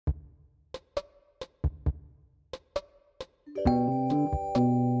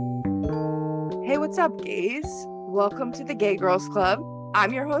What's up, gays? Welcome to the Gay Girls Club.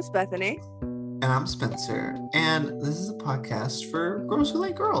 I'm your host, Bethany. And I'm Spencer. And this is a podcast for girls who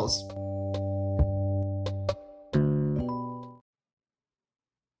like girls.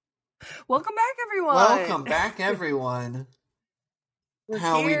 Welcome back, everyone. Welcome back, everyone.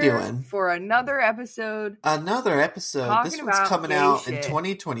 How are we doing? For another episode. This one's coming out in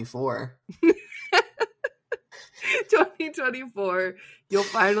 2024. 2024. You'll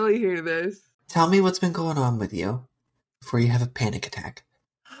finally hear this. Tell me what's been going on with you before you have a panic attack.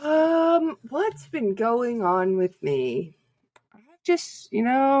 What's been going on with me? I've just,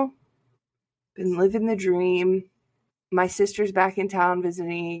 been living the dream. My sister's back in town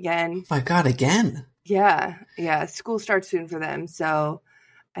visiting again. Oh my God, again? Yeah. School starts soon for them. So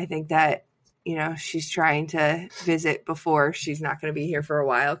I think that, she's trying to visit before she's not going to be here for a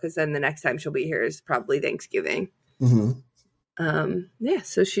while, because then the next time she'll be here is probably Thanksgiving. Mm-hmm.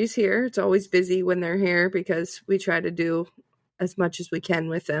 So she's here. It's always busy when they're here because we try to do as much as we can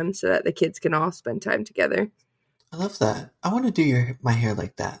with them so that the kids can all spend time together. I love that. I want to do my hair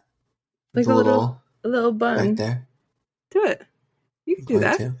like that. Like a little bun. Back there. Do it. You can do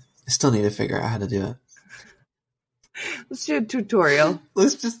that. I still need to figure out how to do it. Let's do a tutorial.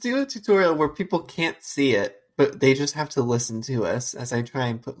 Let's just do a tutorial where people can't see it, but they just have to listen to us as I try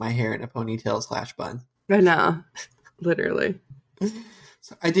and put my hair in a ponytail / bun. I know. Literally.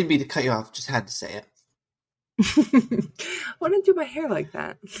 So I didn't mean to cut you off, just had to say it. I want to do my hair like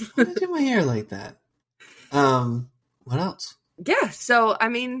that. What else? Yeah, so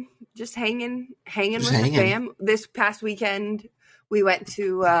just hanging with the fam. This past weekend, we went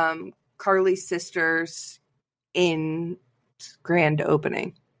to Carly's sister's grand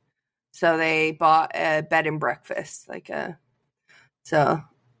opening. So they bought a bed and breakfast, I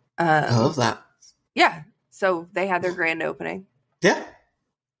love that. Yeah, so they had their grand opening. Yeah,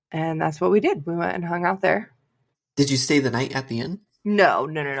 and that's what we did. We went and hung out there. Did you stay the night at the inn? No.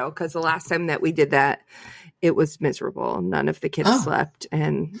 Because the last time that we did that, it was miserable. None of the kids slept,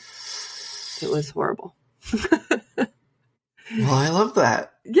 and it was horrible. Well, I love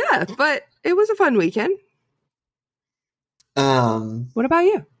that. Yeah, but it was a fun weekend. What about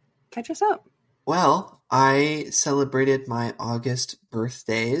you? Catch us up. Well, I celebrated my August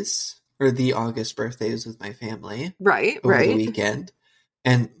birthdays, or the August birthdays with my family. Right. Over the weekend.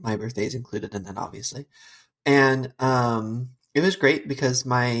 And my birthday's included in that, obviously. And it was great because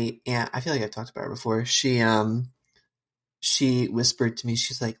my aunt, I feel like I've talked about her before, she whispered to me,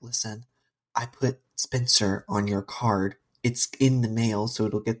 she's like, listen, I put Spencer on your card. It's in the mail, so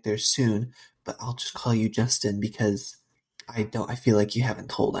it'll get there soon, but I'll just call you Justin because I feel like you haven't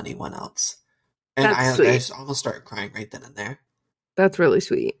told anyone else. And I just almost started crying right then and there. That's really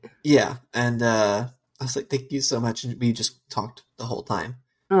sweet. Yeah. And I was like, thank you so much. And we just talked the whole time.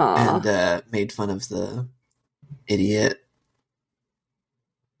 Aww. And made fun of the idiot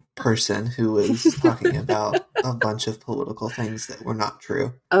person who was talking about a bunch of political things that were not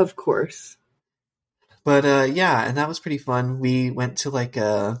true. Of course. But yeah, and that was pretty fun. We went to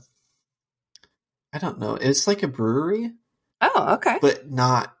it's like a brewery. Oh, okay. But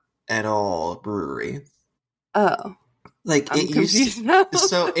not at all a brewery. Oh. I'm confused now.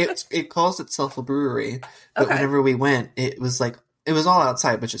 So it calls itself a brewery, but whenever we went, it was all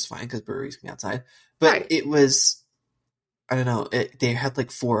outside, which is fine because breweries can be outside. But It was, I don't know, they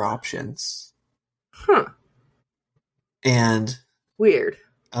had 4 options. Huh. And weird.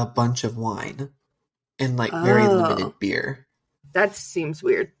 A bunch of wine and very limited beer. That seems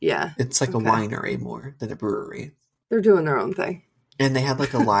weird. Yeah. It's like a winery more than a brewery. They're doing their own thing. And they had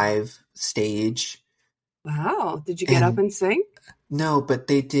a live stage. Wow. Did you get up and sing? No, but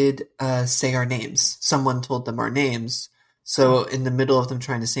they did say our names. Someone told them our names. So in the middle of them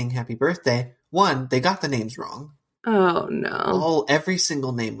trying to sing happy birthday, they got the names wrong. Oh, no. Every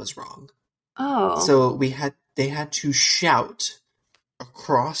single name was wrong. Oh. So they had to shout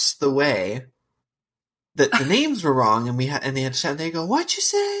across the way that the names were wrong, and they had to shout, and they go, "What'd you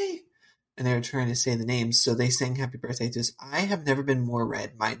say?" And they were trying to say the names, so they sang happy birthday to us. I have never been more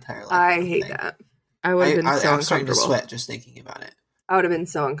red my entire life. I hate that. I would have been so uncomfortable. I'm starting to sweat just thinking about it. I would have been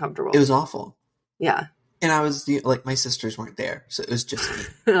so uncomfortable. It was awful. Yeah. And I was my sisters weren't there, so it was just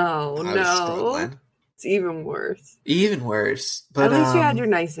me. Oh, no. Was struggling. It's even worse. But at least you had your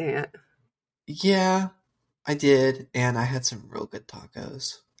nice aunt. Yeah, I did, and I had some real good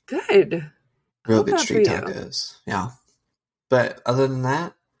tacos. Good. Real good street tacos. Yeah. But other than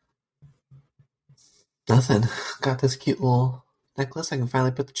that, nothing. Got this cute little necklace. I can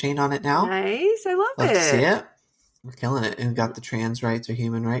finally put the chain on it now. Nice. I love it. Love to see it. We're killing it. And we got the trans rights or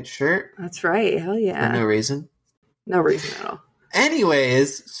human rights shirt. That's right. Hell yeah. For no reason. No reason at all.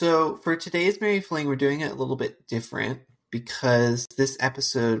 Anyways, so for today's Mary Fling, we're doing it a little bit different because this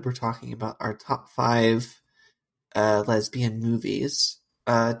episode we're talking about our top 5 lesbian movies.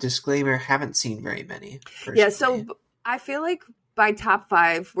 Disclaimer, haven't seen very many, personally. Yeah, so I feel like by top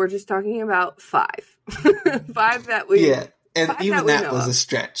 5, we're just talking about 5. 5 that we... Yeah, and even that was of. a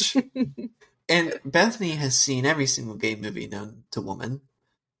stretch. And Bethany has seen every single gay movie known to woman,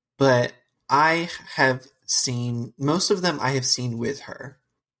 but I have seen most of them. I have seen with her.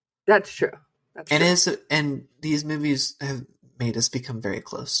 That's true. And these movies have made us become very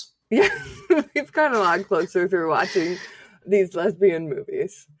close. Yeah, we've gotten a lot closer through watching these lesbian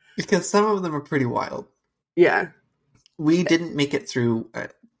movies because some of them are pretty wild. Yeah, we didn't make it through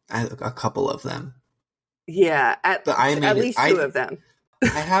a couple of them. Yeah, at least 2 of them.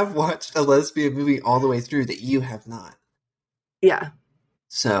 I have watched a lesbian movie all the way through that you have not. Yeah.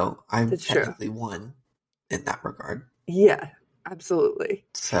 So I'm technically won in that regard. Yeah, absolutely.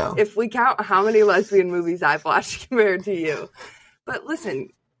 So if we count how many lesbian movies I've watched compared to you. But listen,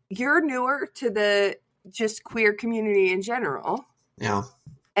 you're newer to the just queer community in general. Yeah.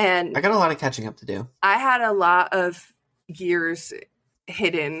 And I got a lot of catching up to do. I had a lot of years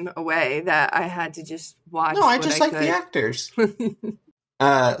hidden away that I had to just watch. No, I just like the actors.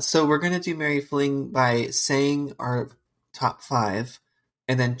 So we're going to do Mary Fling by saying our top 5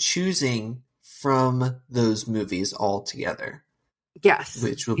 and then choosing from those movies all together. Yes.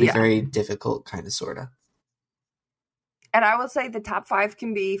 Which will be very difficult, kind of, sort of. And I will say the top 5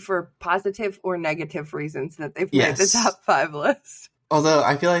 can be for positive or negative reasons that they've made the top 5 list. Although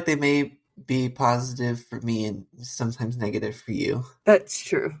I feel like they may be positive for me and sometimes negative for you. That's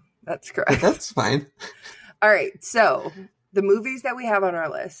true. That's correct. But that's fine. All right. So the movies that we have on our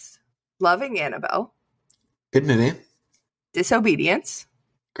list: Loving Annabelle. Good movie. Disobedience.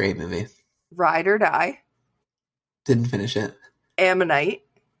 Great movie. Ride or Die. Didn't finish it. Ammonite.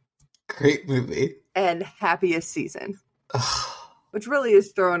 Great movie. And Happiest Season. Which really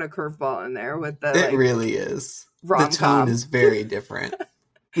is throwing a curveball in there with the... It really is. Rom-com. The tone is very different.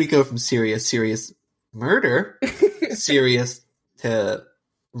 We go from serious murder, serious to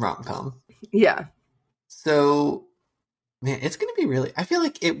rom-com. Yeah. So, man, it's going to be really... I feel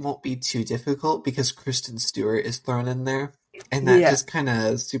like it won't be too difficult because Kristen Stewart is thrown in there. And that just kind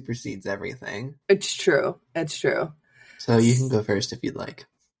of supersedes everything. It's true. It's true. So you can go first if you'd like.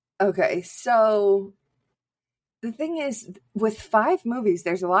 Okay, so the thing is, with 5 movies,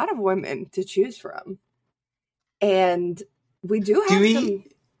 there's a lot of women to choose from. And we do have some...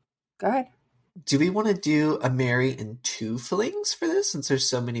 Go ahead. Do we want to do a Mary in 2 flings for this since there's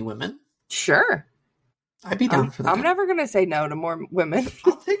so many women? Sure. I'd be down for that. I'm never going to say no to more women.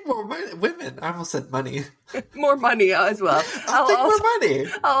 I'll take more women. I almost said money. More money as well. I'll take more money.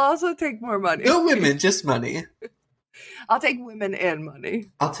 I'll also take more money. No women, just money. I'll take women and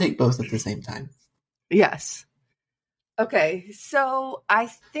money. I'll take both at the same time. Yes. Okay, so I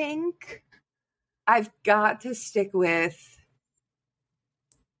think I've got to stick with,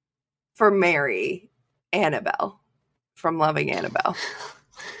 for Mary, Annabelle from Loving Annabelle.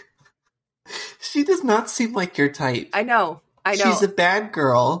 She does not seem like your type. I know. She's a bad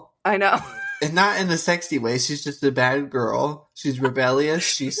girl. I know. And not in a sexy way. She's just a bad girl. She's rebellious.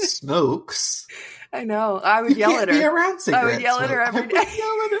 She smokes. I know. I would yell at her. Be around cigarettes. I would yell at her every day.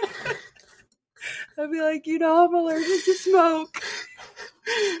 I'd be like, I'm allergic to smoke.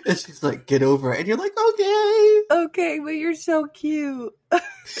 And she's like, get over it. And you're like, okay. Okay, but you're so cute. I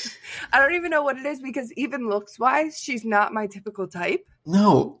don't even know what it is because even looks-wise, she's not my typical type.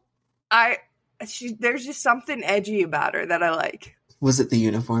 No. There's just something edgy about her that I like. Was it the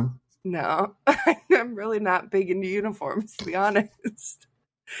uniform? No. I'm really not big into uniforms, to be honest.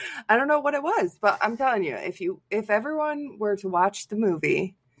 I don't know what it was, but I'm telling you, if everyone were to watch the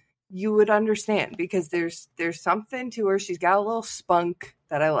movie, you would understand because there's something to her. She's got a little spunk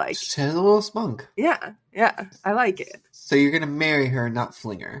that I like. She has a little spunk. Yeah, I like it. So you're gonna marry her, not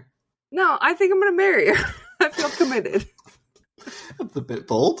fling her? No, I think I'm gonna marry her. I feel committed. That's a bit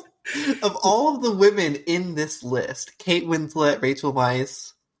bold. Of all of the women in this list, Kate Winslet, Rachel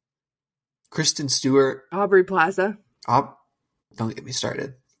Weisz, Kristen Stewart, Aubrey Plaza. Don't get me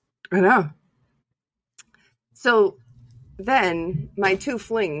started. I know. So then my 2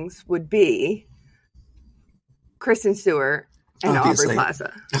 flings would be Kristen Stewart and Obviously. Aubrey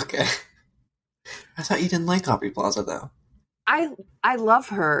Plaza. Okay. I thought you didn't like Aubrey Plaza, though. I love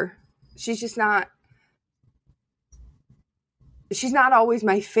her. She's just not... She's not always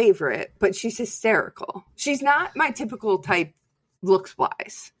my favorite, but she's hysterical. She's not my typical type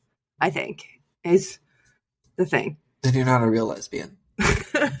looks-wise, I think, is the thing. Then you're not a real lesbian.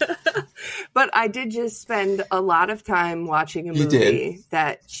 But But I did just spend a lot of time watching a You movie did.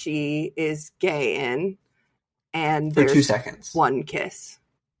 that she is gay in, and For 2 there's seconds. one kiss.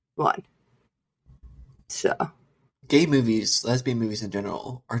 One. So. Gay movies, lesbian movies in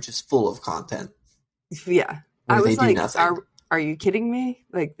general, are just full of content Yeah. where I they was do like, nothing. are you kidding me?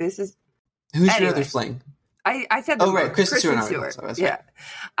 Like, this is... Who's your Anyway. other fling? I said Oh, right. Kristen Stewart. Stewart. Yeah. Right.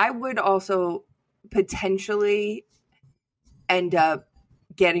 I would also potentially end up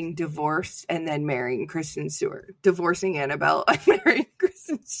getting divorced and then marrying Kristen Stewart. Divorcing Annabelle and marrying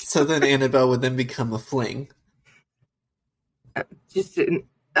Kristen Stewart. So then Annabelle would then become a fling. Just an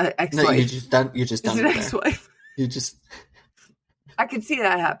ex-wife. No, you're just done. You're just done an with ex-wife. You just... I could see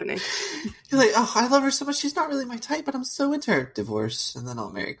that happening. You're like, oh, I love her so much. She's not really my type, but I'm so into her. Divorce, and then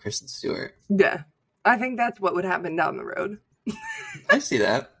I'll marry Kristen Stewart. Yeah. I think that's what would happen down the road. I see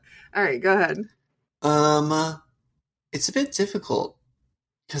that. All right, go ahead. It's a bit difficult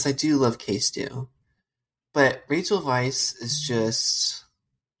because I do love K-Stew, but Rachel Weisz is just...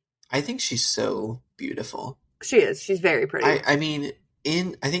 I think she's so beautiful. She is. She's very pretty. I mean,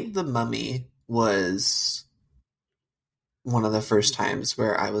 I think The Mummy was one of the first times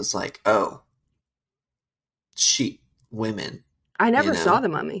where I was like, oh, women. I never saw The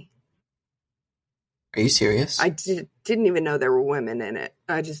Mummy. Are you serious? I didn't even know there were women in it.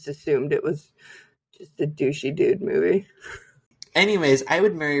 I just assumed it was just a douchey dude movie. Anyways, I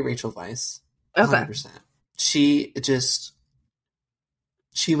would marry Rachel Weisz. Okay. 100%.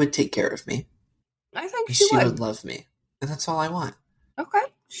 She would take care of me. I think She would. would love me. And that's all I want. Okay.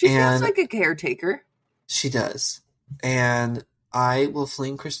 She feels like a caretaker. She does. And I will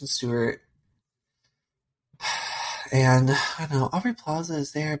fling Kristen Stewart. And I don't know, Aubrey Plaza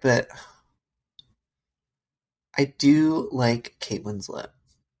is there, but I do like Kate Winslet.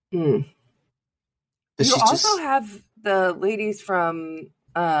 Mm. But you also have the ladies from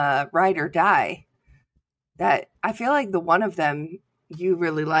Ride or Die that I feel like the one of them you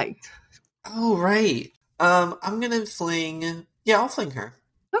really liked. Oh, right. I'm going to fling... Yeah, I'll fling her.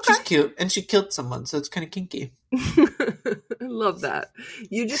 Okay. She's cute, and she killed someone, so it's kind of kinky. I love that.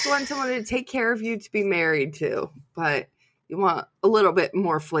 You just want someone to take care of you to be married to, but you want a little bit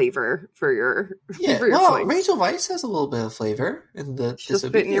more flavor for your well, Rachel Weisz has a little bit of flavor in the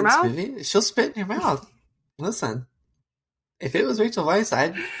Disobedience movie. She'll spit in your mouth. Listen, if it was Rachel Weisz,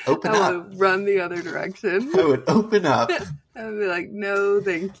 I'd open up. I would run the other direction. I would open up. I would be like, no,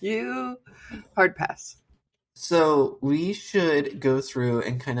 thank you. Hard pass. So we should go through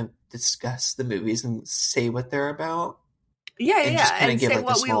and kind of discuss the movies and say what they're about. Yeah. And say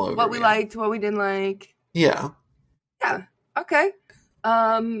what we liked, what we didn't like. Yeah. Yeah. Okay.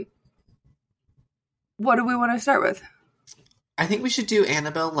 What do we want to start with? I think we should do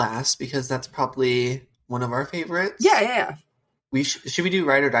Annabelle last because that's probably one of our favorites. Yeah. Should we do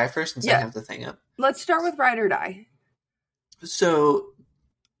Ride or Die first since I have the thing up? Let's start with Ride or Die. So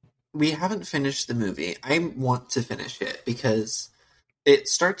we haven't finished the movie. I want to finish it because it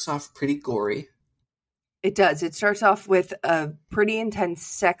starts off pretty gory. It does. It starts off with a pretty intense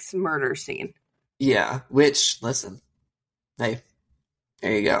sex murder scene. Yeah, which, listen, hey,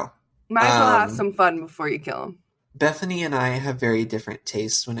 there you go. Might as well have some fun before you kill him. Bethany and I have very different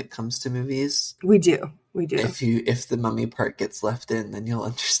tastes when it comes to movies. We do. If the mummy part gets left in, then you'll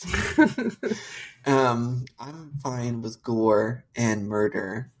understand. I'm fine with gore and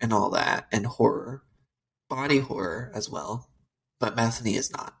murder and all that, and horror. Body horror as well. But Bethany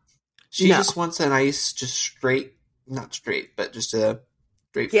is not. She just wants a nice, just not straight, but just a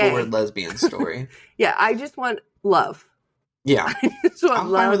straightforward lesbian story. Yeah, I just want love. Yeah.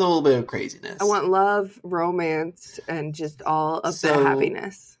 I'm fine with a little bit of craziness. I want love, romance, and just all of the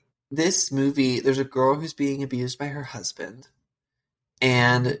happiness. This movie, there's a girl who's being abused by her husband,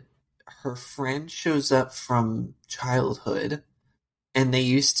 and her friend shows up from childhood, and they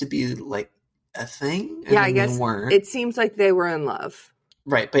used to be like a thing. And I guess they weren't. It seems like they were in love,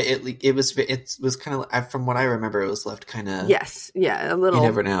 right? But it was kind of, from what I remember, it was left kind of a little. You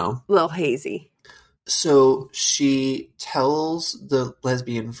never know, a little hazy. So she tells the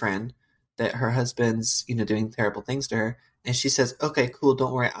lesbian friend that her husband's doing terrible things to her, and she says, "Okay, cool,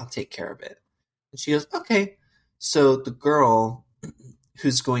 don't worry, I'll take care of it." And she goes, "Okay." So the girl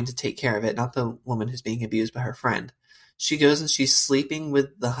who's going to take care of it, not the woman who's being abused by her friend, she goes and she's sleeping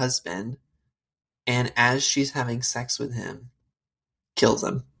with the husband, and as she's having sex with him, kills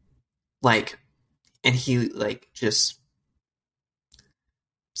him. And he just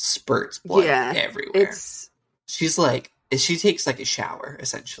spurts blood everywhere. She takes a shower,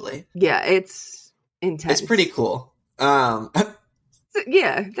 essentially. Yeah, it's intense. It's pretty cool.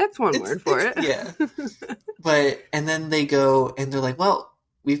 Yeah, that's one word for it. Yeah. And then they go and they're like, well,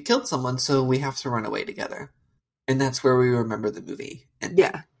 we've killed someone, so we have to run away together. And that's where we remember the movie ending.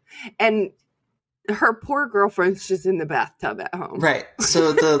 Yeah. And her poor girlfriend's just in the bathtub at home. Right.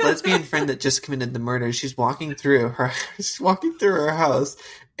 So the lesbian friend that just committed the murder, she's walking through her house,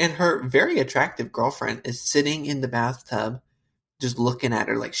 and her very attractive girlfriend is sitting in the bathtub just looking at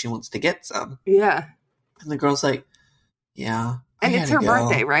her like she wants to get some. Yeah. And the girl's like, yeah. And it's her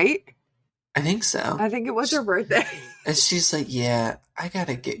birthday, right? I think so. I think it was her birthday. And she's like, yeah, I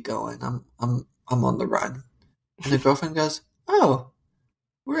gotta get going. I'm on the run. And the girlfriend goes, oh,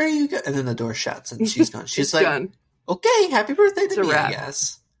 where are you going? And then the door shuts and she's gone. She's like, done. Okay, happy birthday to me, I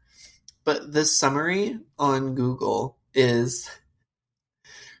guess. But the summary on Google is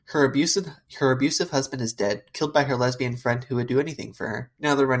her abusive husband is dead, killed by her lesbian friend who would do anything for her.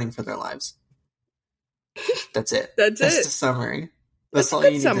 Now they're running for their lives. That's it. That's the summary. That's all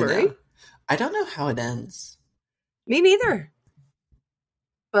you need to know. I don't know how it ends. Me neither.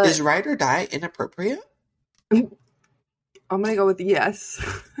 But is ride or die inappropriate? I'm going to go with yes.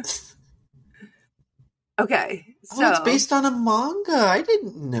 Okay. So it's based on a manga. I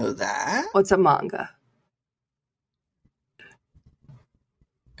didn't know that. What's a manga?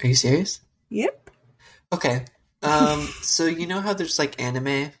 Are you serious? Yep. Okay. So you know how there's like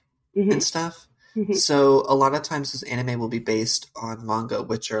anime and stuff? Mm-hmm. So a lot of times this anime will be based on manga,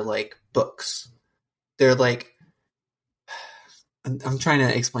 which are like books. They're like, I'm trying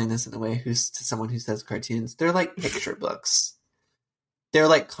to explain this in a way to someone who says cartoons. They're like picture books. They're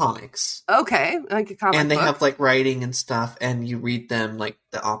like comics. Okay, like a comic And they book. have like writing and stuff, and you read them like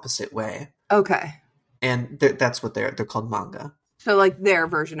the opposite way. Okay. And that's what they're called manga. So like their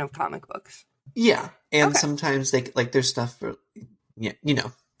version of comic books. Yeah. And sometimes they like there's stuff for, yeah, you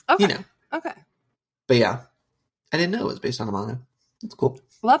know. Okay. You know. Okay. But yeah, I didn't know it was based on a manga. That's cool.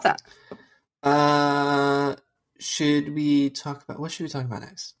 Love that. What should we talk about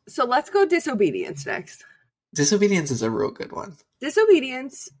next? So let's go Disobedience next. Disobedience is a real good one.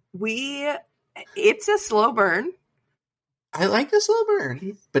 Disobedience, it's a slow burn. I like the slow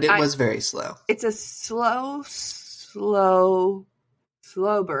burn, but it was very slow. It's a slow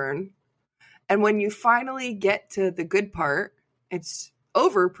burn. And when you finally get to the good part, it's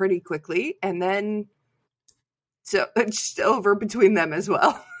over pretty quickly, and then so it's over between them as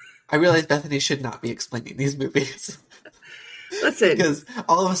well. I realize Bethany should not be explaining these movies. Listen. Because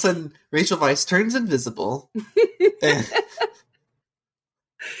all of a sudden, Rachel Weisz turns invisible. and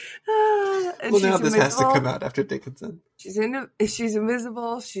now this has to come out after Dickinson. She's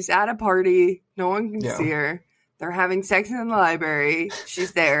invisible. She's at a party. No one can see her. They're having sex in the library.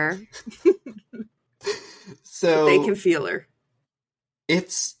 She's there. So but they can feel her.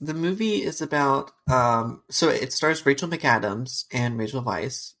 The movie is about, so it stars Rachel McAdams and Rachel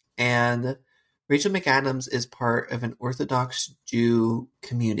Weisz, and Rachel McAdams is part of an Orthodox Jew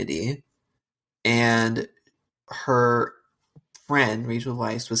community, and her friend, Rachel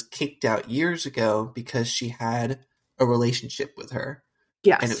Weisz, was kicked out years ago because she had a relationship with her.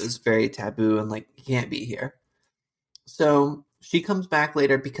 Yes. And it was very taboo and like, you can't be here. So she comes back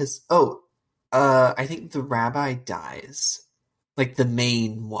later because, I think the rabbi dies. Like the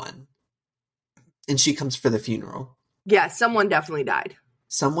main one. And she comes for the funeral. Yeah, someone definitely died.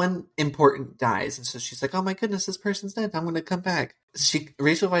 Someone important dies. And so she's like, oh my goodness, this person's dead. I'm going to come back.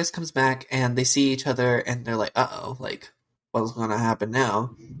 Rachel Weisz comes back and they see each other and they're like, uh-oh, like, what's going to happen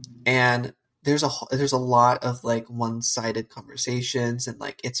now? And there's a lot of like one-sided conversations and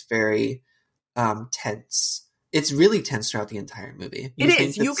like it's very tense. It's really tense throughout the entire movie. It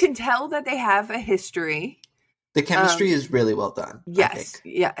is. You can tell that they have a history. The chemistry is really well done. Yes.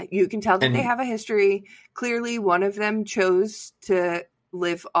 Yeah. You can tell that they have a history. Clearly, one of them chose to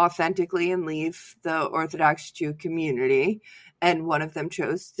live authentically and leave the Orthodox Jew community. And one of them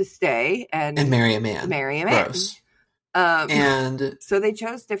chose to stay and marry a man. Gross. And so they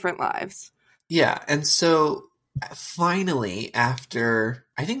chose different lives. Yeah. And so finally, after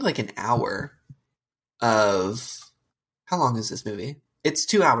I think like an hour of, how long is this movie? It's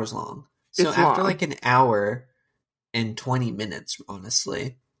 2 hours long. So after like an hour and 20 minutes,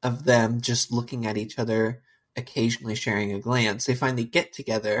 honestly, of them just looking at each other, occasionally sharing a glance, they finally get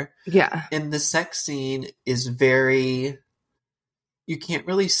together. Yeah. And the sex scene is very, you can't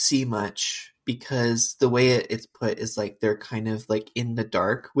really see much because the way it's put is like they're kind of like in the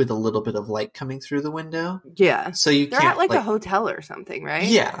dark with a little bit of light coming through the window. Yeah. So they're at like a hotel or something, right?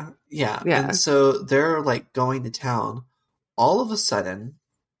 Yeah. And so they're like going to town. All of a sudden,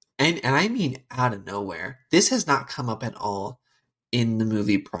 and I mean out of nowhere, this has not come up at all in the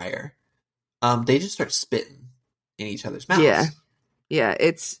movie prior. They just start spitting in each other's mouths. Yeah,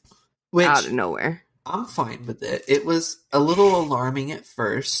 it's out of nowhere. I'm fine with it. It was a little alarming at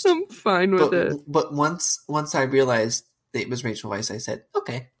first, I'm fine with it. but once I realized that it was Rachel Weisz, I said,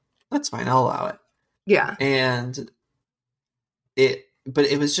 okay, that's fine. I'll allow it. Yeah. And but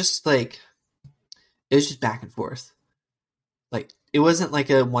it was just like, it was just back and forth. Like, it wasn't like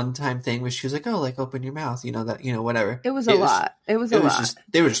a one-time thing where she was like, oh, like, open your mouth, whatever. It was a lot. It was a lot.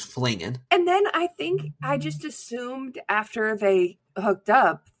 They were just flinging. And then I think I just assumed after they hooked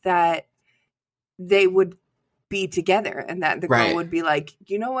up that they would be together and that the girl would be like,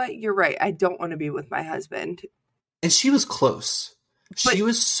 you know what? You're right. I don't want to be with my husband. And she was close. She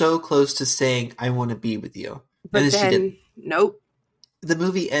was so close to saying, I want to be with you. But and then she didn't. Nope. The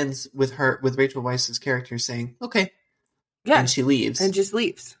movie ends with Rachel Weisz's character saying, okay. Yeah. And she leaves. And just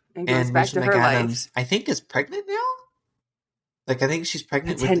leaves. And goes back to her life. I think is pregnant now? Like, I think she's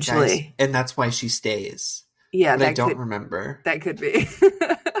pregnant with the guys. And that's why she stays. Yeah. But I don't remember. That could be.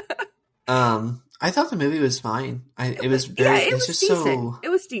 I thought the movie was fine. It was decent. It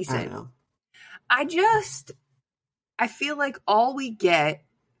was decent. I don't know. I feel like all we get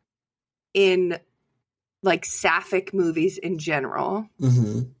in like sapphic movies in general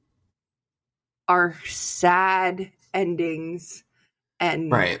are sad endings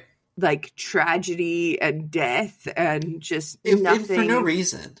and like tragedy and death and just nothing for no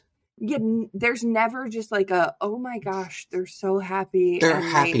reason. Yeah, there's never just like oh my gosh, they're so happy. They're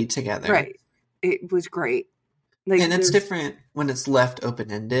happy together. Right. It was great. Like, and it's different when it's left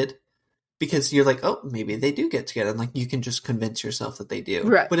open-ended because you're like, oh, maybe they do get together. And like, you can just convince yourself that they do.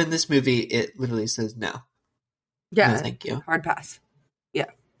 Right. But in this movie, it literally says no. Yeah. No, thank you. Hard pass. Yeah.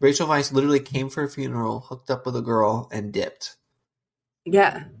 Rachel Weisz literally came for a funeral, hooked up with a girl, and dipped.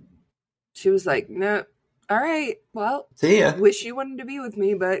 Yeah. She was like, no. All right. Well, see ya. Wish you wanted to be with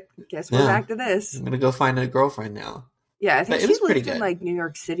me, but guess we're back to this. I'm going to go find a girlfriend now. Yeah, I think she lived in like New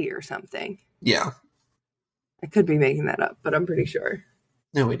York City or something. Yeah. I could be making that up, but I'm pretty sure.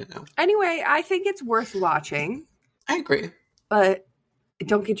 No, we don't know. Anyway, I think it's worth watching. I agree. But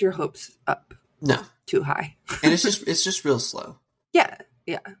don't get your hopes up. No. Too high. And it's just real slow. Yeah.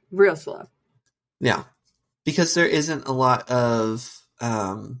 Yeah. Real slow. Yeah. Because there isn't a lot of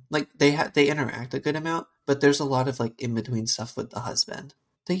like they interact a good amount, but there's a lot of like in between stuff with the husband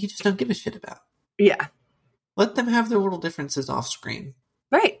that you just don't give a shit about. Yeah. Let them have their little differences off screen.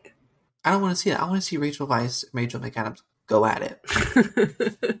 Right. I don't want to see that. I want to see Rachel Weisz and Rachel McAdams go at it.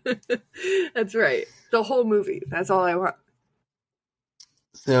 That's right. The whole movie. That's all I want.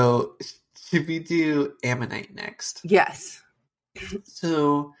 So, should we do Ammonite next? Yes.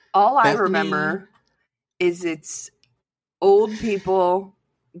 So, all I remember is it's old people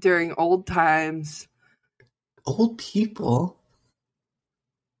during old times. Old people?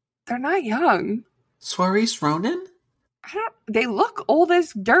 They're not young. Saoirse Ronan? They look old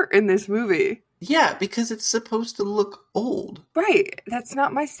as dirt in this movie. Yeah, because it's supposed to look old. Right. That's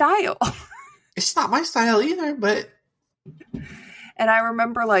not my style. It's not my style either, but... And I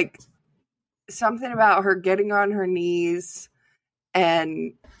remember, like, something about her getting on her knees,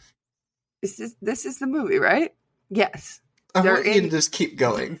 and this is the movie, right? Yes. I want you to just keep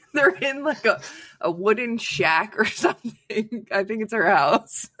going. They're in, like, a wooden shack or something. I think it's her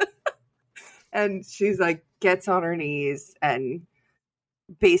house. And she's, like, gets on her knees and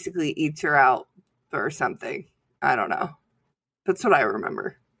basically eats her out or something. I don't know. That's what I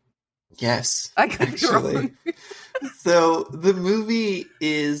remember. Yes. I could be wrong. So the movie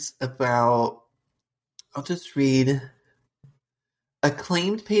is about, I'll just read.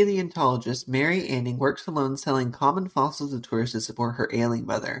 Acclaimed paleontologist Mary Anning works alone selling common fossils to tourists to support her ailing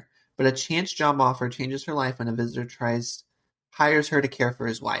mother. But a chance job offer changes her life when a visitor hires her to care for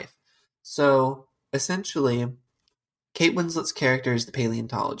his wife. So essentially, Kate Winslet's character is the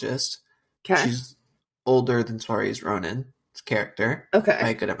paleontologist. Okay. She's older than Saoirse Ronan's character. Okay. By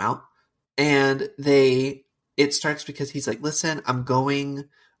a good amount. And it starts because he's like, listen, I'm going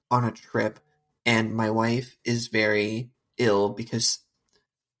on a trip and my wife is very ill because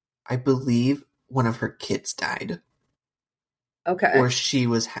I believe one of her kids died. Okay. Or she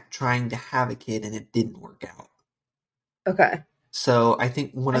was trying to have a kid and it didn't work out. Okay. So I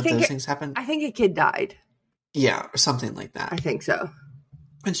think one of those things happened. I think a kid died. Yeah, or something like that. I think so.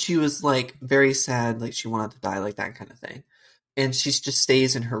 And she was like very sad, like she wanted to die, like that kind of thing. And she just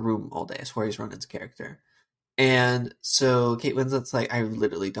stays in her room all day, as Saoirse Ronan's character. And so Kate Winslet's like, I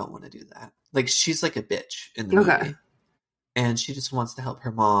literally don't want to do that. Like, she's like a bitch in the movie. And she just wants to help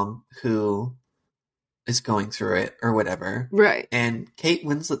her mom, who is going through it, or whatever. Right. And Kate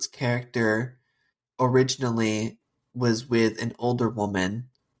Winslet's character originally was with an older woman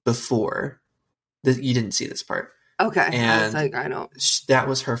before. You didn't see this part. Okay. I was And like, I don't. that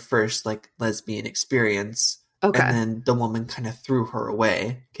was her first like lesbian experience. And Okay. then the woman kind of threw her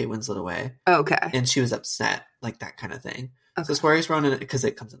away, Kate Winslet away, Okay. and she was upset, like that kind of thing. So Okay. Saoirse Ronan, because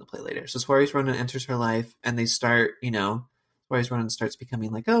it comes into play later. So Saoirse Ronan enters her life, and they start, Saoirse Ronan starts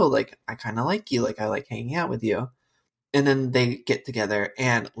becoming like, oh, like I kind of like you, like I like hanging out with you. And then they get together,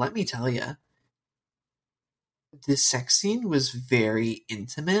 and let me tell you, this sex scene was very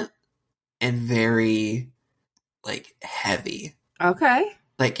intimate and very like heavy. Okay.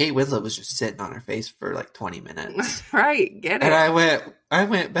 Like Kate Winslet was just sitting on her face for like 20 minutes. Right. Get And it. I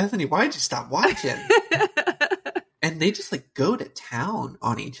went, Bethany, why'd you stop watching? And they just like go to town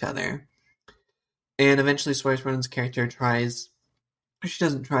on each other. And eventually Saoirse Ronan's character she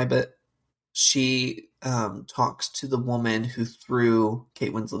doesn't try, but she talks to the woman who threw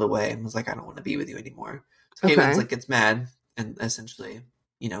Kate Winslet away and was like, I don't want to be with you anymore. So Kate Winslet gets mad and essentially,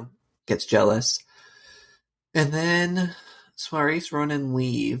 gets jealous. And then Saoirse Ronan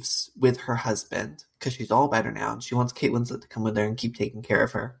leaves with her husband because she's all better now. And she wants Kate Winslet to come with her and keep taking care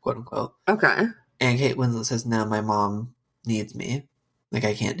of her, quote unquote. Okay. And Kate Winslet says, no, my mom needs me. Like,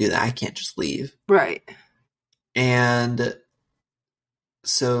 I can't do that. I can't just leave. Right. And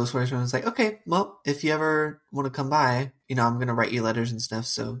so Saoirse Ronan's like, okay, well, if you ever want to come by, I'm going to write you letters and stuff,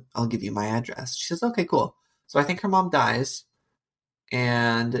 so I'll give you my address. She says, okay, cool. So I think her mom dies.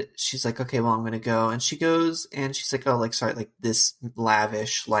 And she's like, okay, well, I'm going to go. And she goes, and she's like, oh, like, sorry, like, this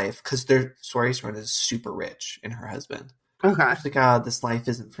lavish life. Because Saoirse Ronan is super rich and her husband. Okay. She's like, oh, this life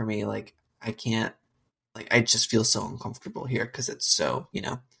isn't for me. Like, I can't, like, I just feel so uncomfortable here because it's so,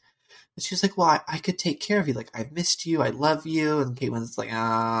 And she's like, well, I could take care of you. Like, I've missed you. I love you. And Kate Winslet's like,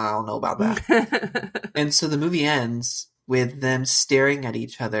 I don't know about that. And so the movie ends with them staring at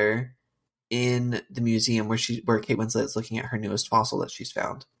each other in the museum where Kate Winslet is looking at her newest fossil that she's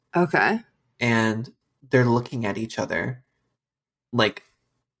found. Okay. And they're looking at each other like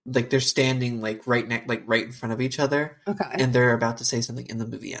they're standing like right in front of each other. Okay. And they're about to say something and the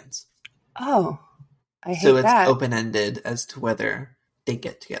movie ends. Oh, I hate so it's that. open-ended as to whether they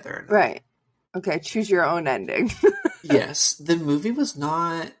get together or not. Right. Okay, choose your own ending. Yes. The movie was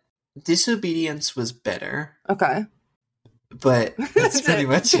not... Disobedience was better. Okay. But that's pretty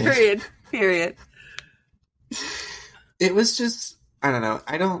much it. Period. It was just... I don't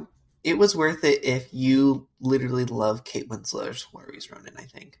know. It was worth it if you literally love Kate Winslet or Saoirse Ronan, I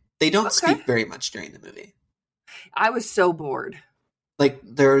think. They don't speak very much during the movie. I was so bored. Like,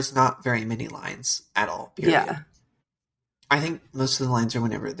 there's not very many lines at all, period. Yeah. I think most of the lines are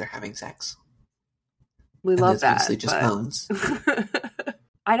whenever they're having sex. We love that. Mostly just moans.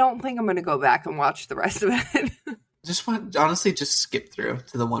 I don't think I'm going to go back and watch the rest of it. Honestly, just skip through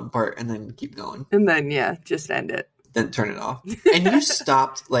to the one part and then keep going. And then, just end it. Then turn it off. And you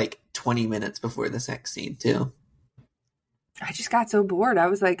stopped like 20 minutes before the sex scene, too. I just got so bored. I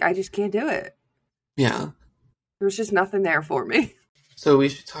was like, I just can't do it. Yeah. There was just nothing there for me. So we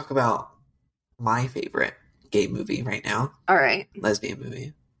should talk about my favorite gay movie right now. All right. Lesbian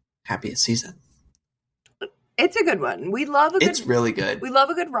movie. Happiest Season. It's a good one. It's really good. We love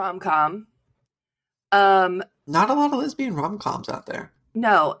a good rom-com. Not a lot of lesbian rom-coms out there.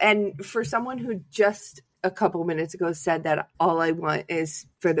 No, and for someone who just a couple minutes ago said that all I want is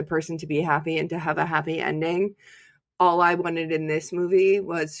for the person to be happy and to have a happy ending, all I wanted in this movie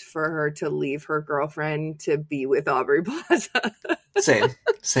was for her to leave her girlfriend to be with Aubrey Plaza.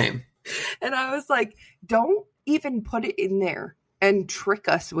 Same. And I was like, don't even put it in there and trick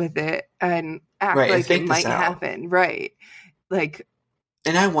us with it and act like it might happen. Right. Like,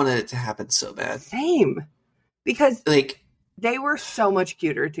 and I wanted it to happen so bad. Same. Because like they were so much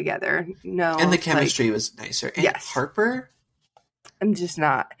cuter together. No. And the chemistry was nicer. And yes. Harper? I'm just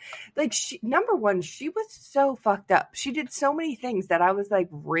not. Like, number one, she was so fucked up. She did so many things that I was like,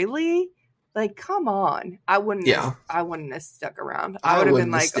 really? Like, come on. I wouldn't have stuck around. I would have been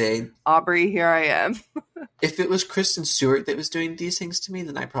like, stayed. Aubrey, here I am. If it was Kristen Stewart that was doing these things to me,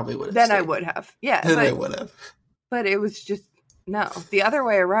 then I probably would have Then stayed. I would have. Yeah. Then I would have. But it was just, no. The other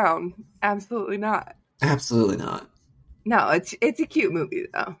way around, absolutely not. Absolutely not. No, it's a cute movie,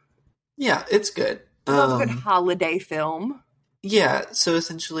 though. Yeah, it's good. Love a good holiday film. Yeah, so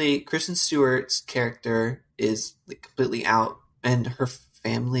essentially, Kristen Stewart's character is like completely out, and her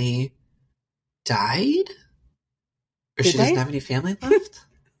family died? Or she doesn't have any family left?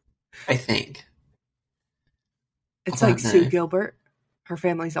 I think. It's like Sue Gilbert. Her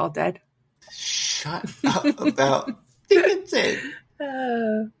family's all dead. Shut up about Dickinson.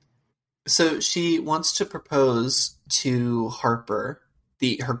 So she wants to propose to Harper,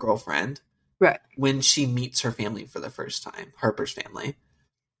 her girlfriend, right? When she meets her family for the first time, Harper's family,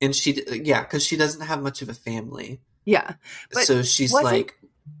 and because she doesn't have much of a family, Yeah. But So she's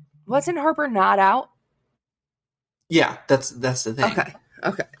wasn't Harper not out? yeah, that's the thing. Okay.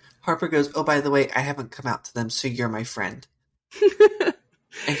 Okay. Harper goes, oh, by the way, I haven't come out to them, so you're my friend.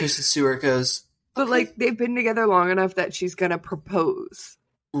 And Kristen Stewart goes, but like they've been together long enough that she's gonna propose.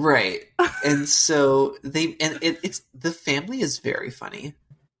 Right. And so it's the family is very funny.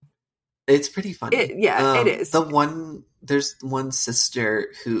 It's pretty funny. It is. There's one sister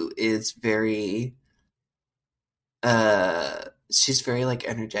who is very she's very like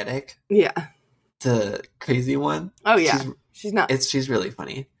energetic. Yeah. The crazy one. Oh yeah. She's really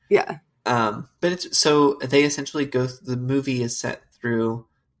funny. Yeah. But it's so they essentially the movie is set through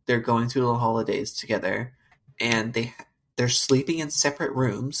they're going through the holidays together and they're sleeping in separate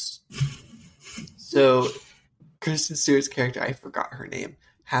rooms. So Kristen Stewart's character, I forgot her name,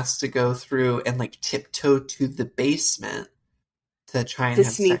 has to go through and like tiptoe to the basement to try and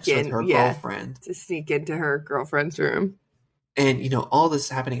have sex with her girlfriend. To sneak into her girlfriend's room. And, all this is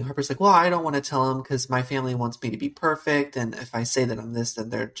happening. Harper's like, well, I don't want to tell him because my family wants me to be perfect. And if I say that I'm this, then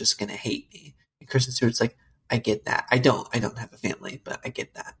they're just going to hate me. And Kristen Stewart's like, I get that. I don't have a family, but I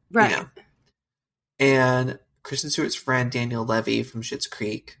get that. Right. And Kristen Stewart's friend, Daniel Levy from Schitt's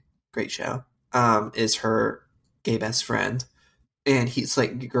Creek, great show, is her gay best friend. And he's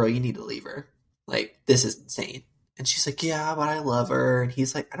like, girl, you need to leave her. Like, this is insane. And she's like, yeah, but I love her. And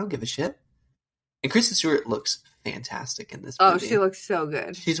he's like, I don't give a shit. And Kristen Stewart looks fantastic in this movie. Oh, she looks so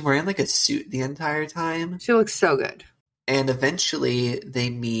good. She's wearing like a suit the entire time. She looks so good. And eventually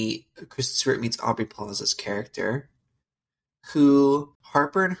they meet, Kristen Stewart meets Aubrey Plaza's character, who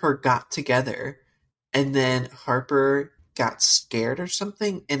Harper and her got together. And then Harper got scared or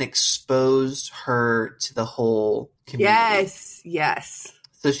something and exposed her to the whole community. Yes.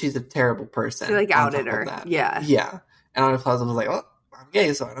 So she's a terrible person. She like outed her. Yeah. Yeah. And Aubrey Plaza was like, oh, I'm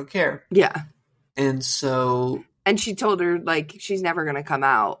gay, so I don't care. Yeah. And so... And she told her, like, she's never going to come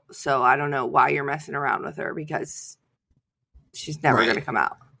out. So I don't know why you're messing around with her because she's never going to come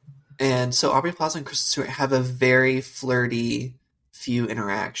out. And so Aubrey Plaza and Kristen Stewart have a very flirty few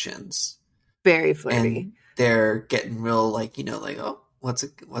interactions. Very flirty. And they're getting real, like, like, oh, what's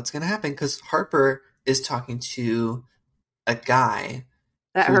going to happen? Because Harper is talking to a guy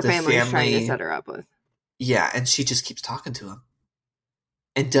that her family is trying to set her up with. Yeah, and she just keeps talking to him.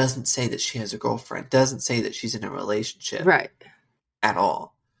 And doesn't say that she has a girlfriend. Doesn't say that she's in a relationship. Right. At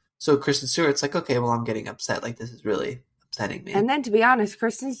all. So Kristen Stewart's like, okay, well, I'm getting upset. Like, this is really upsetting me. And then, to be honest,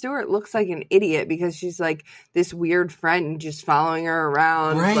 Kristen Stewart looks like an idiot because she's like this weird friend just following her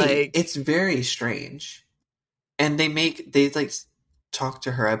around. Right. Like... It's very strange. And they like talk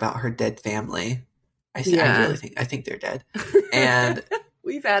to her about her dead family. I think they're dead. And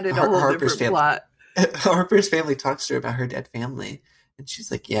we've added a whole different plot. Harper's family talks to her about her dead family. And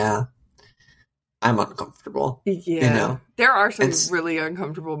she's like, yeah, I'm uncomfortable. Yeah. There are some really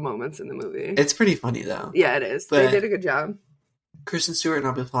uncomfortable moments in the movie. It's pretty funny, though. Yeah, it is. They did a good job. Kristen Stewart and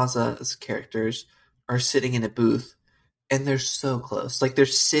Aubrey Plaza as characters are sitting in a booth, and they're so close. Like, they're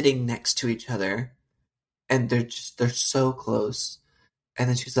sitting next to each other, and they're so close. And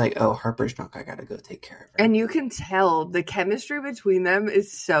then she's like, oh, Harper's drunk. I got to go take care of her. And you can tell the chemistry between them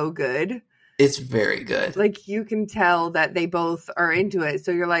is so good. It's very good. Like, you can tell that they both are into it.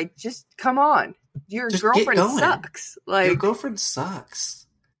 So you're like, just come on. Your girlfriend sucks. Like, your girlfriend sucks.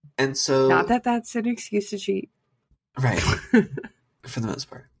 And so... Not that that's an excuse to cheat. Right. For the most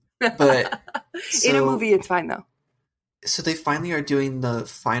part. But... in a movie, it's fine, though. So they finally are doing the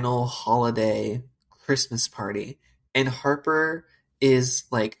final holiday Christmas party. And Harper is,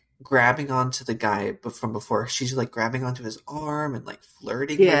 like, grabbing onto the guy from before. She's, like, grabbing onto his arm and, like,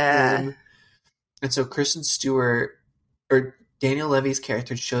 flirting with him. And so Kristen Stewart, or Daniel Levy's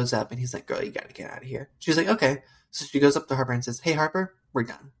character, shows up and he's like, girl, you got to get out of here. She's like, okay. So she goes up to Harper and says, hey, Harper, we're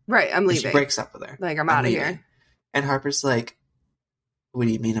done. Right, I'm leaving. And she breaks up with her. Like, I'm out of here. And Harper's like, what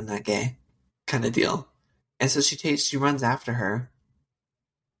do you mean I'm not gay? Kind of deal. And so she runs after her.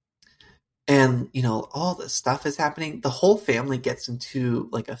 And, all this stuff is happening. The whole family gets into,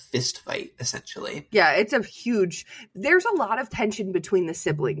 like, a fist fight, essentially. Yeah, it's there's a lot of tension between the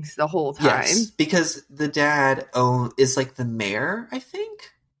siblings the whole time. Yes, because the dad is, like, the mayor, I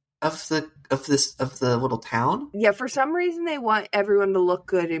think, of the little town. Yeah, for some reason they want everyone to look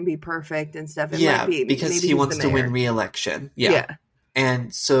good and be perfect and stuff. Because he wants to win re-election. Yeah.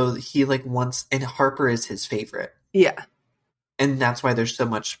 And so he, like, and Harper is his favorite. Yeah. And that's why there's so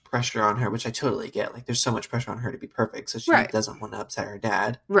much pressure on her, which I totally get. Like, there's so much pressure on her to be perfect, so she doesn't want to upset her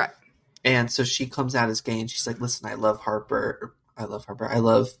dad. Right. And so she comes out as gay, and she's like, listen, I love Harper. What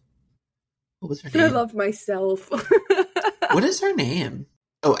was her name? I love myself. What is her name?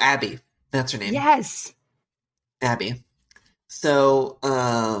 Oh, Abby. That's her name. Yes. Abby. So,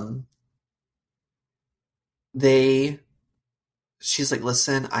 she's like,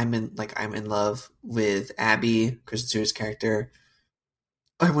 listen, I'm in love with Abby, Kristen Stewart's character.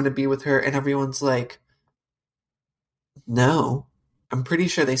 I want to be with her. And everyone's like, no. I'm pretty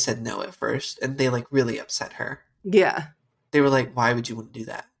sure they said no at first. And they like really upset her. Yeah. They were like, why would you want to do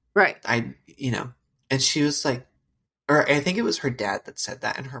that? Right. And she was like, or I think it was her dad that said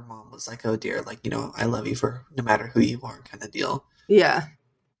that. And her mom was like, oh dear, like, I love you for no matter who you are kind of deal. Yeah.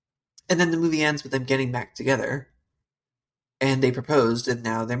 And then the movie ends with them getting back together. And they proposed, and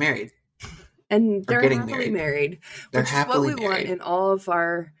now they're married. And they're happily married. They're which happily is what we married. want in all of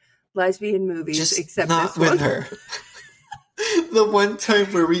our lesbian movies, just except not this with one. her. The one time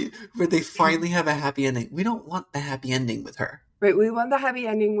where they finally have a happy ending. We don't want the happy ending with her. Right, we want the happy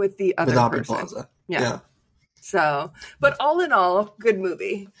ending with the other Aubrey person. Plaza. Yeah. So, but all in all, good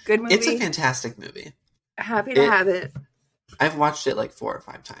movie. Good movie. It's a fantastic movie. Happy to have it. I've watched it like 4 or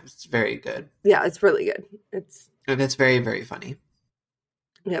 5 times. It's very good. Yeah, it's really good. And it's very, very funny.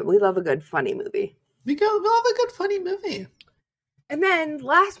 Yeah, we love a good funny movie. We love a good funny movie. And then,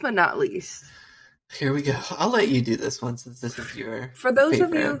 last but not least, here we go. I'll let you do this one since this is your For those favorite.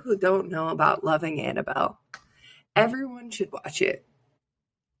 of you who don't know about Loving Annabelle, everyone should watch it.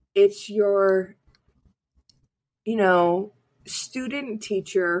 It's your,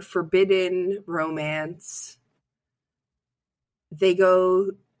 student-teacher forbidden romance. They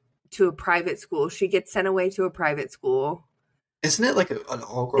go to a private school. She gets sent away to a private school. Isn't it like an all-girls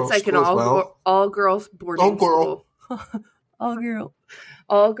school? It's like an all-girls boarding school.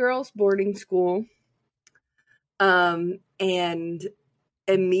 All-girls boarding school. And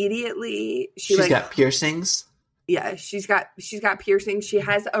immediately she's got piercings. Yeah, she's got piercings. She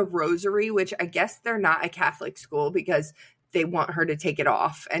has a rosary, which I guess they're not a Catholic school because they want her to take it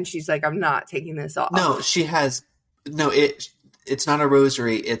off. And she's like, I'm not taking this off. No, it's not a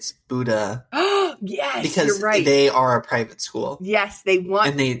rosary, it's Buddha. Yes, because you're right. They are a private school. Yes, they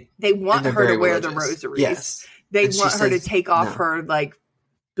want her to wear the rosaries. Yes. They want her to take off her like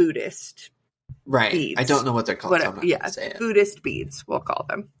Buddhist beads. I don't know what they're called. So Buddhist beads, we'll call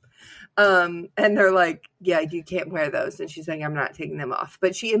them. And they're like, yeah, you can't wear those. And she's like, I'm not taking them off.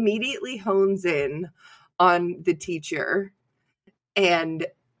 But she immediately hones in on the teacher and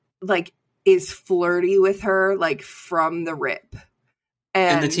like is flirty with her like from the rip.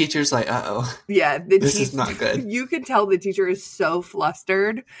 And the teacher's like, uh-oh. Yeah. This is not good. You can tell the teacher is so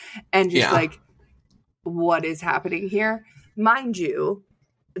flustered and just like, what is happening here? Mind you,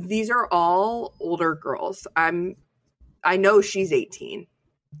 these are all older girls. I know she's 18.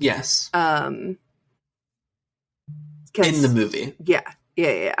 Yes. In the movie. Yeah.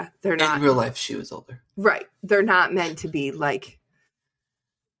 They're not. In real life, she was older. Right. They're not meant to be like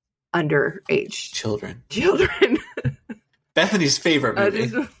underage children. Bethany's favorite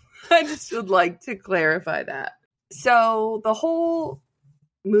movie. I just would like to clarify that. So the whole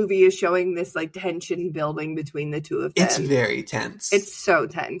movie is showing this like tension building between the two of them. It's very tense. It's so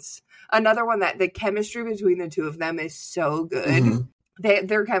tense. Another one that the chemistry between the two of them is so good. Mm-hmm.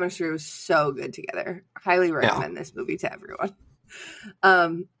 Their chemistry was so good together. Highly recommend this movie to everyone.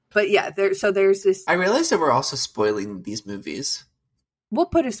 But yeah, there's this. I realized that we're also spoiling these movies. We'll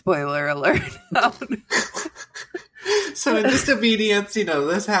put a spoiler alert out. So in Disobedience,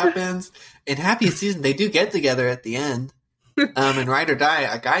 this happens. In Happy Season, they do get together at the end. In Ride or Die,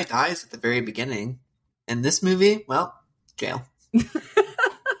 a guy dies at the very beginning. In this movie, well, jail.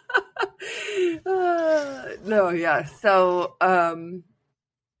 No, yeah. So,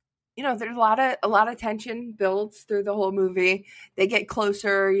 there's a lot of tension builds through the whole movie. They get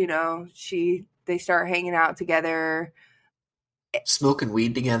closer, they start hanging out together. Smoking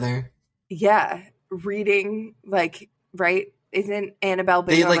weed together. Yeah. Reading, right? Isn't Annabelle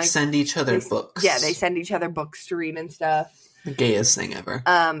big on, send each other books. Yeah, they send each other books to read and stuff. The gayest thing ever.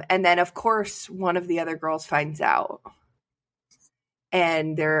 And then, of course, one of the other girls finds out.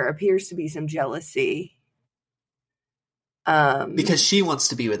 And there appears to be some jealousy. Because she wants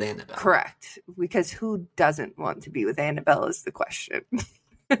to be with Annabelle. Correct. Because who doesn't want to be with Annabelle is the question.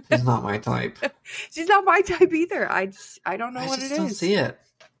 She's not my type. She's not my type either. I don't know what it is. I don't see it.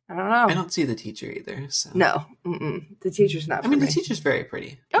 I don't know. I don't see the teacher either. So. No. The teacher's not for me. the teacher's very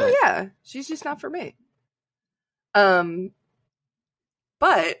pretty. Oh, yeah. She's just not for me. But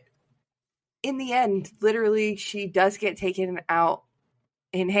in the end, literally, she does get taken out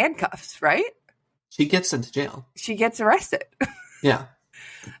in handcuffs, right? She gets sent to jail. She gets arrested. Yeah.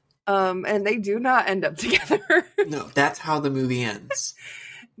 And they do not end up together. No, that's how the movie ends.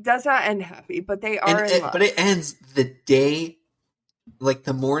 Does not end happy, but they are in love. But it ends the day like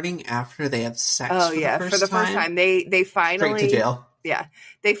the morning after they have sex Oh for the yeah, for first the first time, time, they straight to finally, jail. yeah,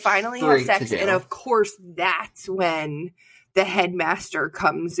 they finally have Straight to sex, and jail. of course, that's when the headmaster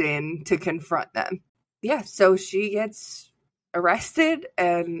comes in to confront them. Yeah, so she gets arrested,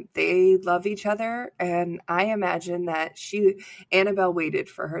 and they love each other, and I imagine that Annabelle waited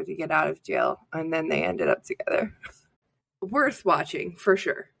for her to get out of jail, and then they ended up together. Worth watching for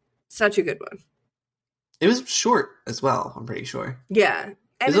sure. Such a good one. It was short as well, I'm pretty sure. Yeah, It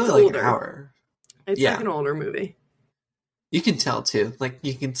and was it's only like an older. hour. It's like Yeah. an older movie. You can tell too. Like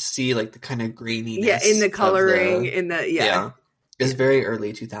you can see like the kind of graininess. Yeah, in the coloring, of in the yeah. It's very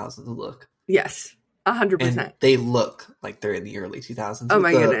early 2000s look. Yes, 100%. And they look like they're in the early 2000s. Oh with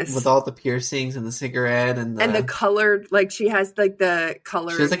my goodness! With all the piercings and the cigarette and the colored, like she has like the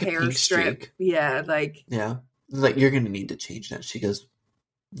colored she has like a hair pink strip. streak. Yeah, like like you're gonna need to change that. She goes,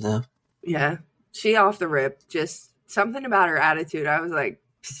 no. Yeah, she off the rip. Just something about her attitude. I was like,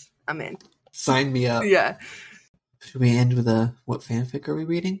 I'm in. Sign me up. Yeah. Should we end with what fanfic are we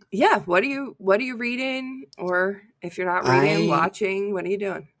reading? Yeah. What are you reading? Or if you're not reading, watching, what are you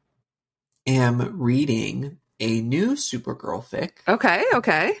doing? Am reading a new Supergirl fic.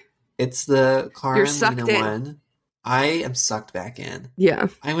 Okay. It's the Kara and Lena in. one. I am sucked back in. Yeah.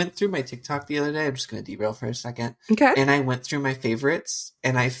 I went through my TikTok the other day. I'm just going to derail for a second. Okay. And I went through my favorites,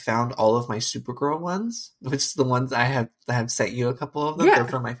 and I found all of my Supergirl ones, which is the ones I have sent you a couple of them. Yeah. They're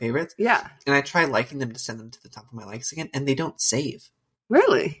from my favorites. Yeah. And I tried liking them to send them to the top of my likes again, and they don't save.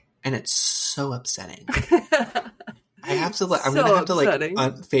 Really? And it's so upsetting. I have to. I'm gonna have to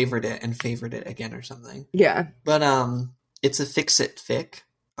unfavorite it and favorite it again or something. Yeah. But it's a fix-it fic.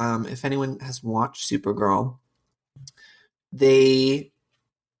 If anyone has watched Supergirl, the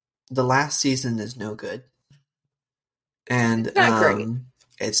last season is no good, and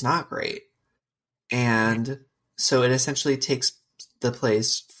it's not great, and so it essentially takes the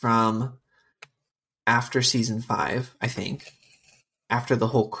place from after season 5, I think. After the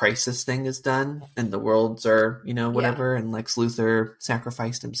whole crisis thing is done and the worlds are, whatever, and Lex Luthor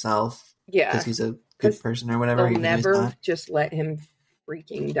sacrificed himself because he's a good person or whatever. They'll never just let him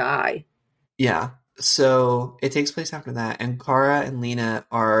freaking die. Yeah. So it takes place after that, and Kara and Lena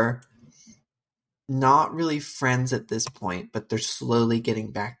are not really friends at this point, but they're slowly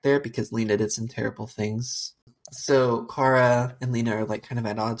getting back there because Lena did some terrible things. So Kara and Lena are like kind of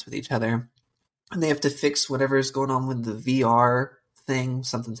at odds with each other, and they have to fix whatever is going on with the VR thing.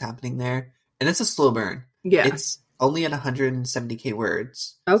 Something's happening there, and it's a slow burn. Yeah, it's only at 170k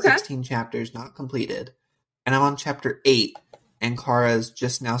words. Okay, 16 chapters not completed, and I'm on chapter 8, and Kara's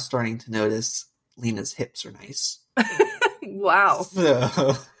just now starting to notice Lena's hips are nice. Wow.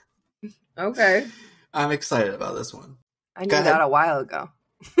 So, okay, I'm excited about this one. I knew that a while ago.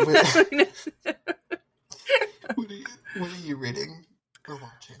 What are you reading or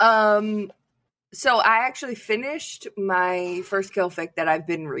watching? So I actually finished my first kill fic that I've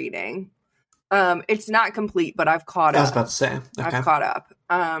been reading. It's not complete, but I've caught up. I was about to say. Okay. I've caught up.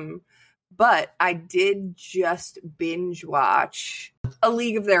 But I did just binge watch A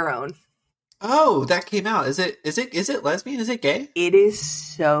League of Their Own. Oh, that came out. Is it lesbian? Is it gay? It is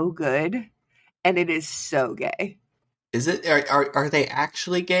so good, and it is so gay. Is it? Are they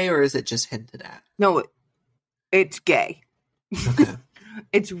actually gay, or is it just hinted at? No, it's gay. Okay.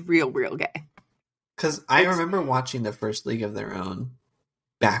 It's real gay. Because I remember watching the first League of Their Own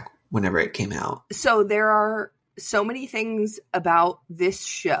back whenever it came out. So there are so many things about this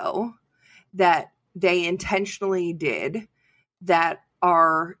show that they intentionally did that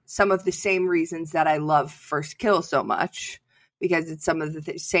are some of the same reasons that I love First Kill so much, because it's some of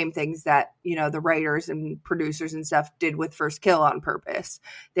the same things that, the writers and producers and stuff did with First Kill on purpose.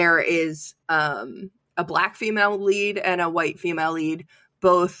 There is a black female lead and a white female lead,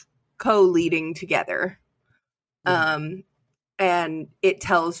 both co-leading together. Mm-hmm. And it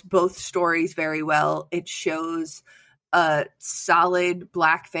tells both stories very well. It shows a solid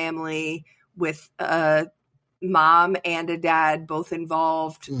black family with a mom and a dad both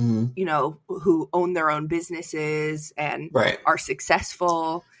involved, mm-hmm. Who own their own businesses and are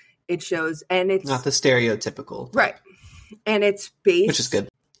successful. It shows, and it's not the stereotypical. Right. And it's based, which is good.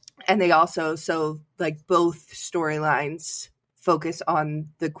 And they also, both storylines focus on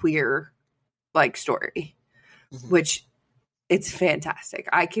the queer, story, mm-hmm. which it's fantastic.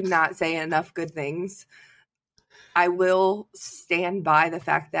 I cannot say enough good things. I will stand by the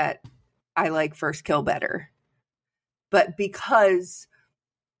fact that I like First Kill better. But because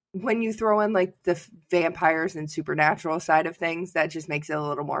when you throw in the vampires and supernatural side of things, that just makes it a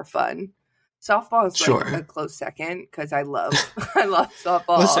little more fun. Softball is a close second because I love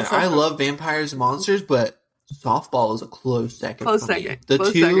softball. Listen, also. I love vampires and monsters, but Softball is a close second Close for me. second. The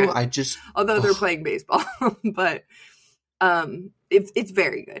Close two, second. I just... Although they're playing baseball. But it's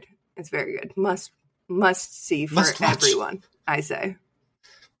very good. It's very good. Must see for Must watch. everyone, I say.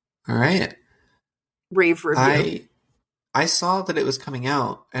 All right. Rave review. I saw that it was coming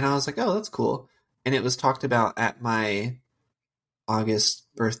out, and I was like, oh, that's cool. And it was talked about at my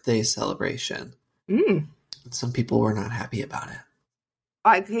August birthday celebration. Some people were not happy about it.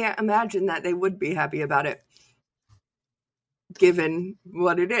 I can't imagine that they would be happy about it, given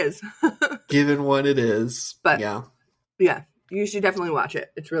what it is. Given what it is. But yeah, you should definitely watch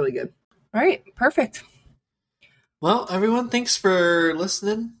it. It's really good. All right, perfect. Well, everyone, thanks for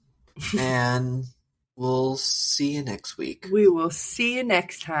listening, and we'll see you next week. We will see you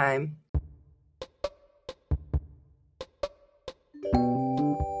next time.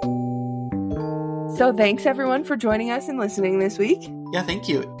 So thanks everyone for joining us and listening this week. Yeah, thank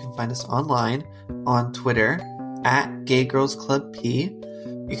you. You can find us online on Twitter at Gay Girls Club P.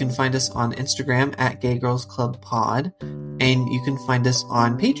 You can find us on Instagram at Gay Girls Club Pod. And you can find us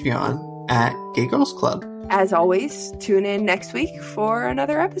on Patreon at Gay Girls Club. As always, tune in next week for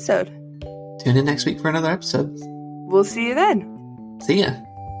another episode. Tune in next week for another episode. We'll see you then. See ya.